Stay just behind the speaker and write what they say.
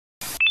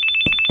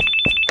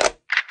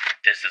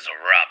This is a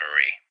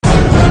robbery.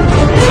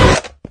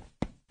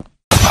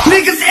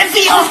 Niggas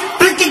envy,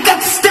 blinking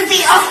got the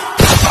stiffy,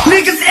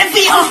 Niggas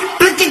envy,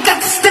 blinking got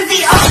the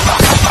stiffy,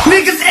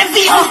 Niggas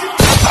envy,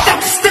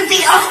 got the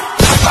stiffy,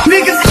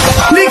 Niggas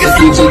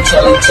DJ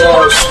telling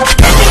tales.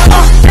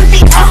 Envy,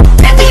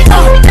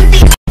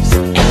 envy.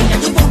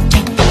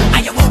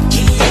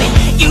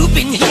 You've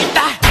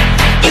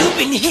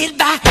been hit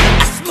by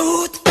a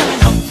smooth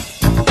criminal.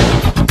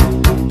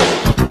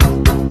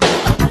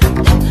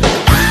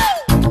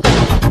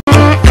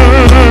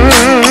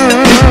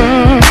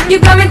 You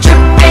got me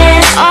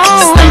tripping,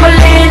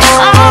 stumbling,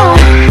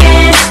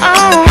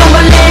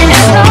 fumbling,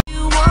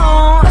 you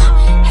want.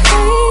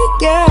 Hey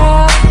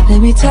girl, let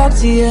me talk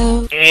to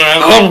you.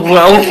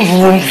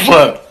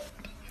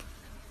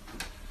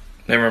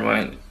 Never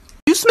mind.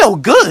 You smell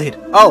good.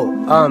 Oh,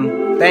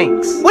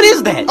 thanks. What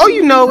is that? Oh,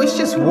 you know, it's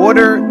just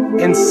water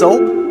and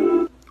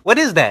soap. What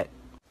is that?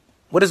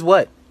 What is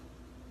what?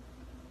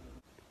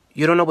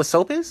 You don't know what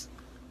soap is?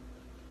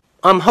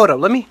 Hold up,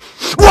 let me.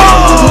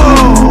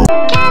 Whoa!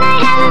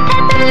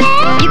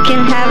 You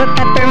can have a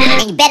peppermint.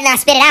 And you better not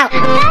spit it out.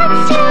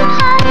 That's too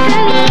hard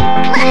for me.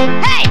 Hey!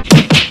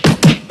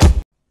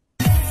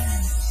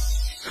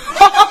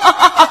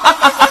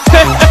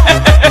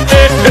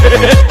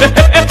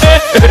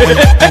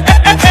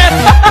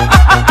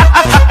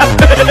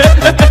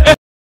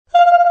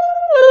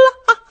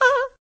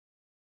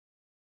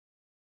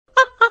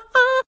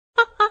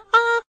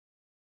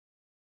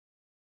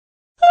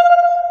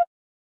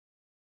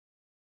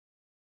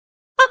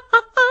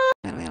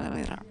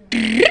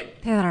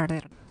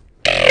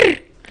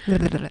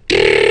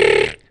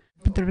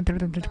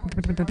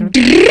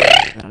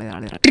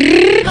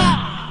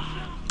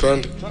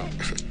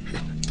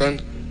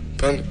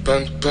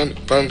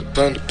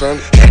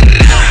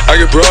 I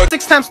get broad.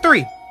 6 times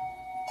 3.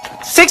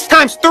 6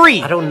 times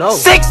 3. I don't know.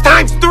 6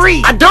 times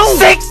 3. I don't.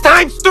 6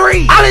 times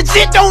 3. I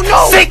legit don't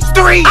know. 6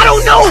 3. I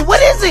don't know.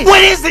 What is it?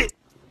 What is it?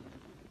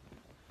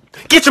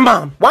 Get your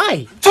mom.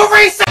 Why?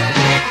 Teresa.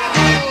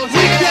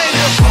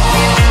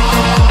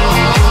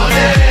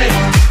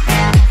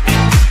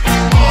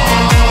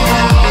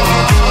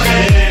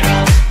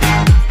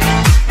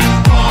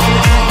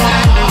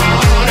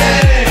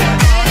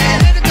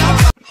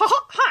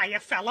 Hiya,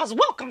 fellas.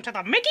 Welcome to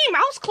the Mickey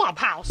Mouse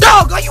Clubhouse.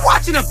 Dog, are you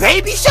watching a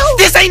baby show?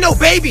 This ain't no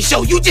baby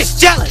show. You just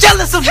jealous.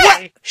 Jealous of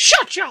what? Hey,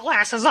 shut your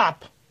asses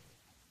up.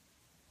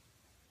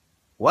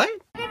 What?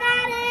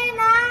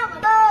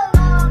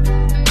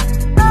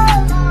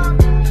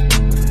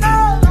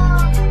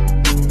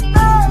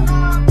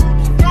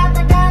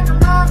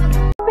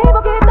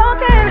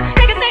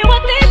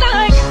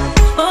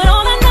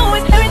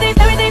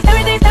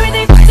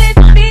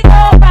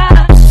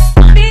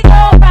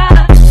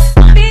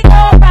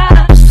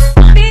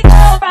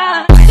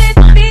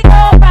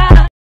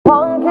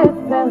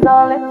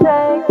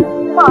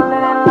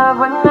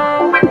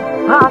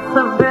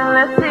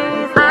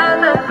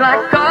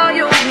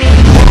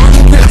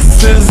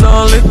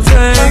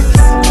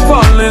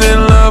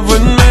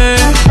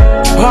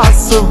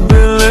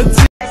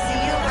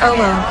 Oh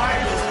well.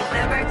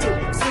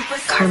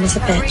 Karma's a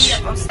bitch.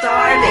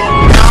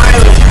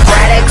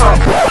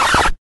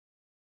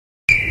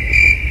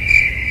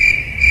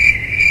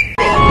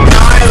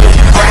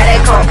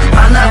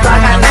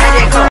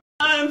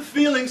 I'm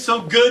feeling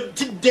so good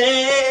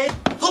today.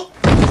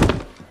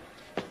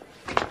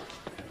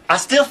 I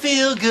still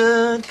feel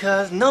good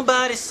cause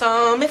nobody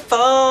saw me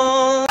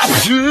fall.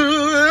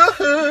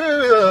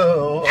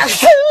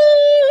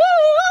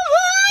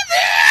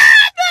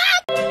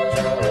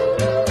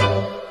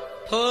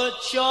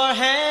 Put your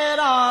head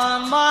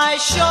on my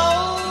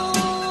shoulder.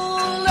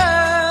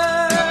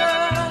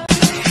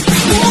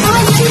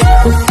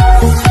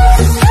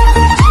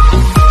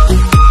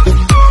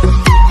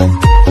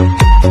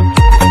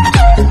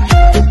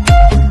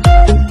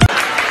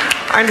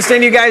 I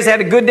understand you guys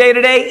had a good day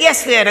today?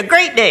 Yes, we had a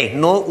great day.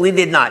 No, we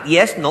did not.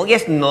 Yes, no,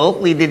 yes, no,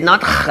 we did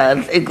not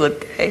have a good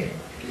day.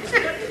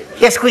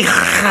 Yes, we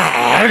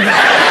had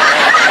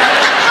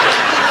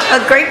a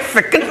great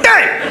freaking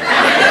day.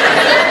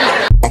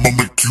 I'ma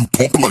make you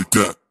pump like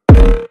that.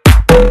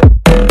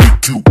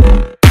 Make you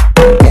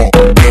pump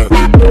like that.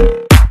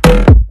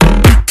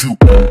 Make you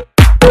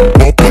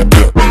pump like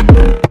that.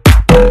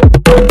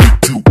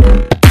 Make you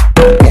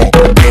pump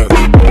like that.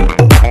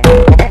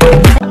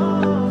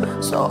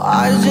 So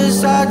I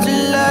just had to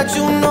let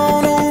you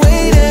know the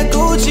way that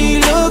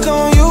Gucci look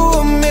on you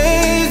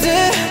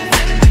amazing.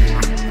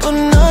 But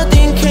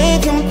nothing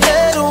can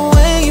compare to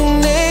when you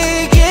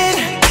naked.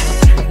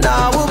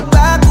 Now we're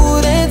back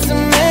with into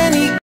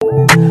many.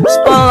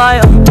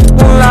 Spotlight,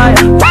 moonlight.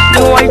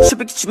 Nigga, why you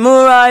trippin'? Get your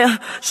Mariah.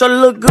 Shawty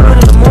look good in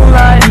the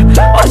moonlight.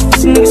 Why you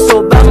pussy nigga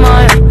so bad,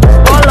 man?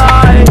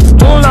 Spotlight,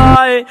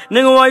 moonlight.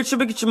 Nigga, why you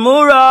trippin'? Get your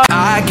Mariah.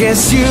 I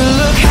guess you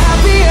look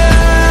happier,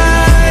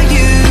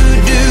 you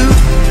do.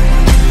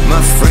 My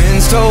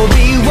friends told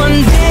me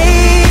one day